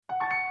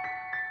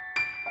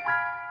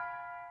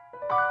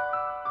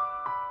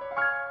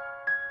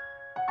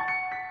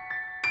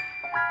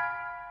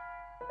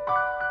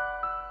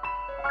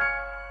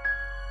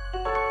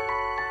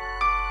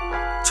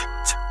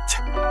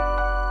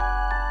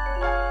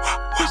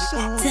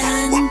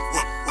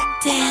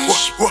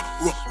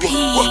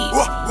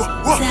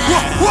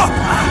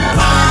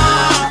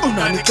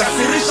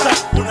Unanikasirisha,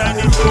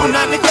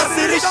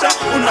 unanikasirisha,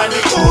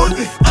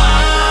 unaniudhi.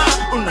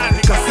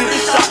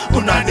 Unanikasirisha,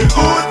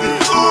 unaniudhi,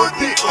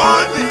 udhi,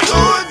 udhi,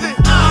 udhi.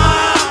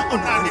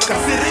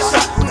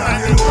 Unanikasirisha,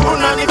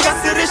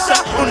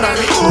 unanikasirisha,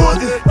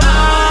 unaniudhi.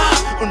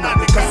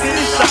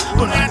 Unanikasirisha,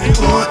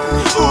 unaniudhi,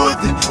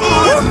 udhi,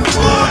 udhi.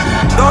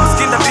 Don't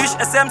skin the bitch,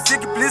 SMC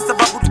please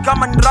sababu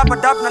kama ni rubber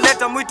dub na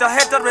leta muita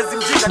hater rezi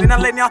mjinga. Nina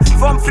line ya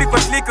form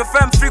frequently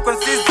FM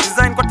frequencies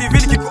design kwa TV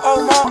kiku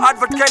all more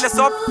advert careless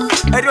up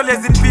aerial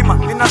lazy pima.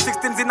 Nina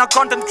 16 zina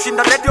content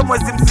kushinda radio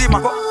mwezi mzima.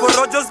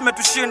 Porojos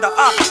metushinda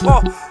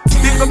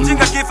bingo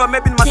mjinga kifa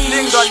maybe ni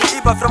maslingo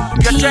aliiba from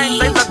your chain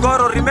lines a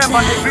goro remember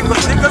I bring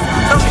those niggas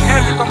something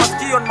heavy kwa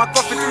masikio ni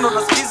makofi tundo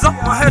nasikiza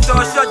maheta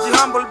washaji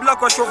humble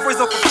black wa show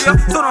voice kufia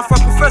so nafaa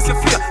kuface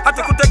your fear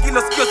hata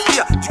kutakilo sikio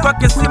sikia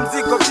chukwake si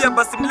mzigo pia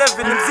basi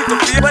mlevi ni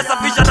mzito pia weza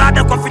visha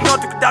rada kwa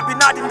finyoto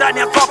kidabinadi ndani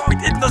ya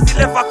cockpit it no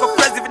sileva kwa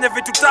crazy vinye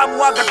vitu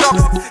tamu waga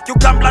toxic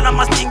kiugambla na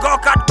mastingo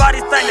cat body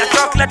style ya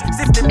chocolate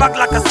sifty back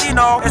like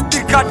casino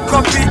SD card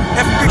copy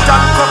FB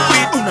card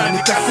copy.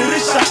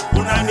 Unanikasirisha,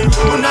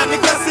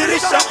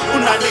 unanikasirisha,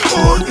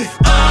 unaniudhi.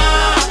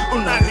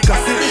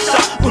 Unanikasirisha,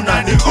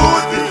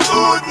 unaniudhi,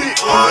 udhi,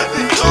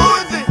 udhi,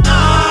 udhi.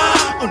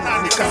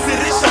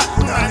 Unanikasirisha,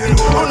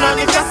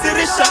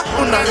 unanikasirisha,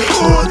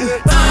 unaniudhi.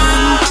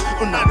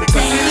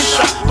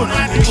 Unanikasirisha,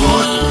 unaniudhi,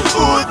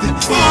 udhi,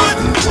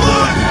 udhi,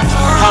 udhi.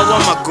 Hawa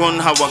magon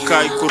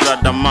hawakai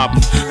kurada map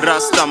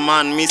Rasta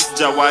man miss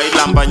jawai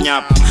lamba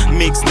nyap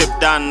Mixtape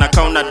dan na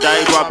kauna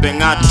dairwa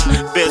bengat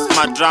Best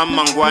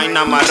madrama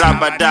ngwaina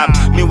maraba dab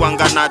Mi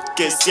wanganat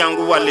kesi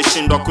yangu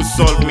walishindwa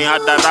kusolve Mi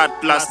hadarat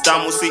plus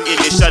damu si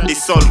ilisha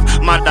dissolve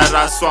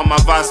Madaraswa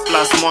mavas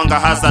plus mwanga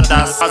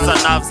hazadas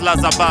Hazanavs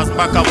lazabas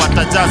baka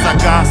watajaza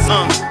gas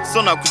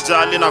So na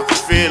kujali na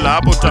kufila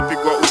Hapo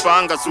utapigwa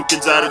upanga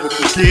sukijaribu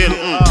kukill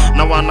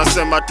Na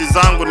wanasema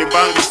tizangu ni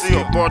bangu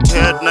sio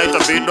pothead Na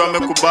itabidi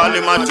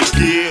wamekubali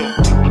matukio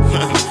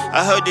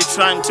I heard you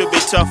trying to be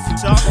tough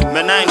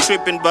Man I ain't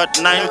tripping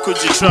but nine could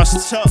you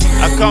trust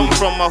I come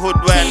from a hood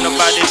where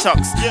nobody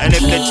talks And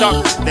if they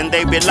talk then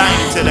they be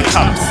lying to the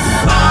cops.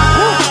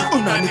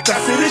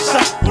 Unanikasirisha,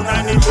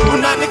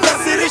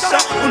 unanikasirisha,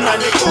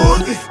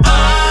 unaniudhi.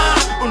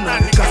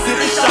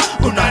 Unanikasirisha,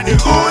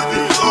 unaniudhi,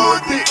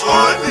 udhi,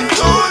 udhi,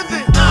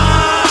 udhi.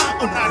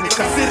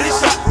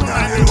 Unanikasirisha,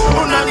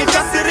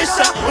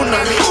 unanikasirisha,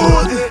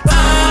 unaniudhi.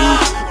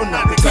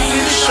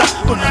 Unanikasirisha,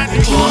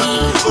 unaniudhi,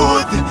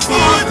 udhi,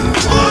 udhi,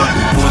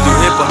 udhi.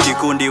 Udhii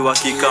kikundi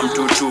wakika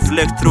mtutu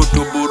flex through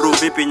to buru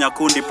vipi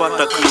nyakundi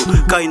pata clue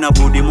kaina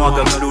budi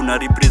mwaga glue na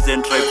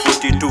represent tribe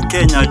 42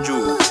 Kenya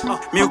juu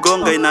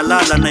miugonga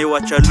inalala na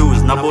iwacha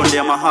lose na bonde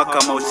ya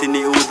mahakama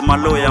usiniudh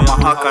malo ya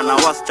mahaka na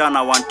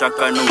wasichana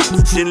wantaka nude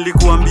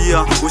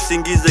sinilikuambia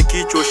usingize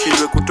kichwa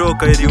ushindwe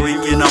kutoka ili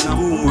wingi na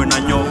mgumwe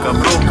na nyoka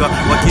broka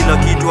wa kila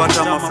kitu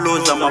hata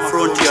maflows za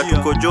mafronti ya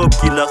tuko job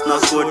killers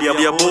na squad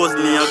ya boss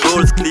ni ya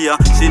goals clear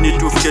sini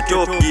tufike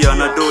top gear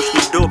na dosh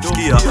ni dope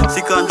skia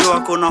sikanjo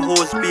wako na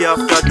hose pia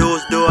after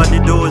dose do hadi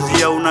dose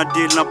ya una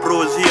deal na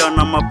pros here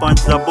na mapunch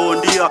za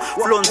bondia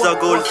flon za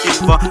gold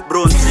silver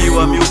bronze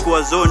wa miuko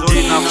wa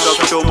zone na after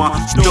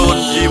kuchoma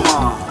stone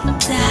jima.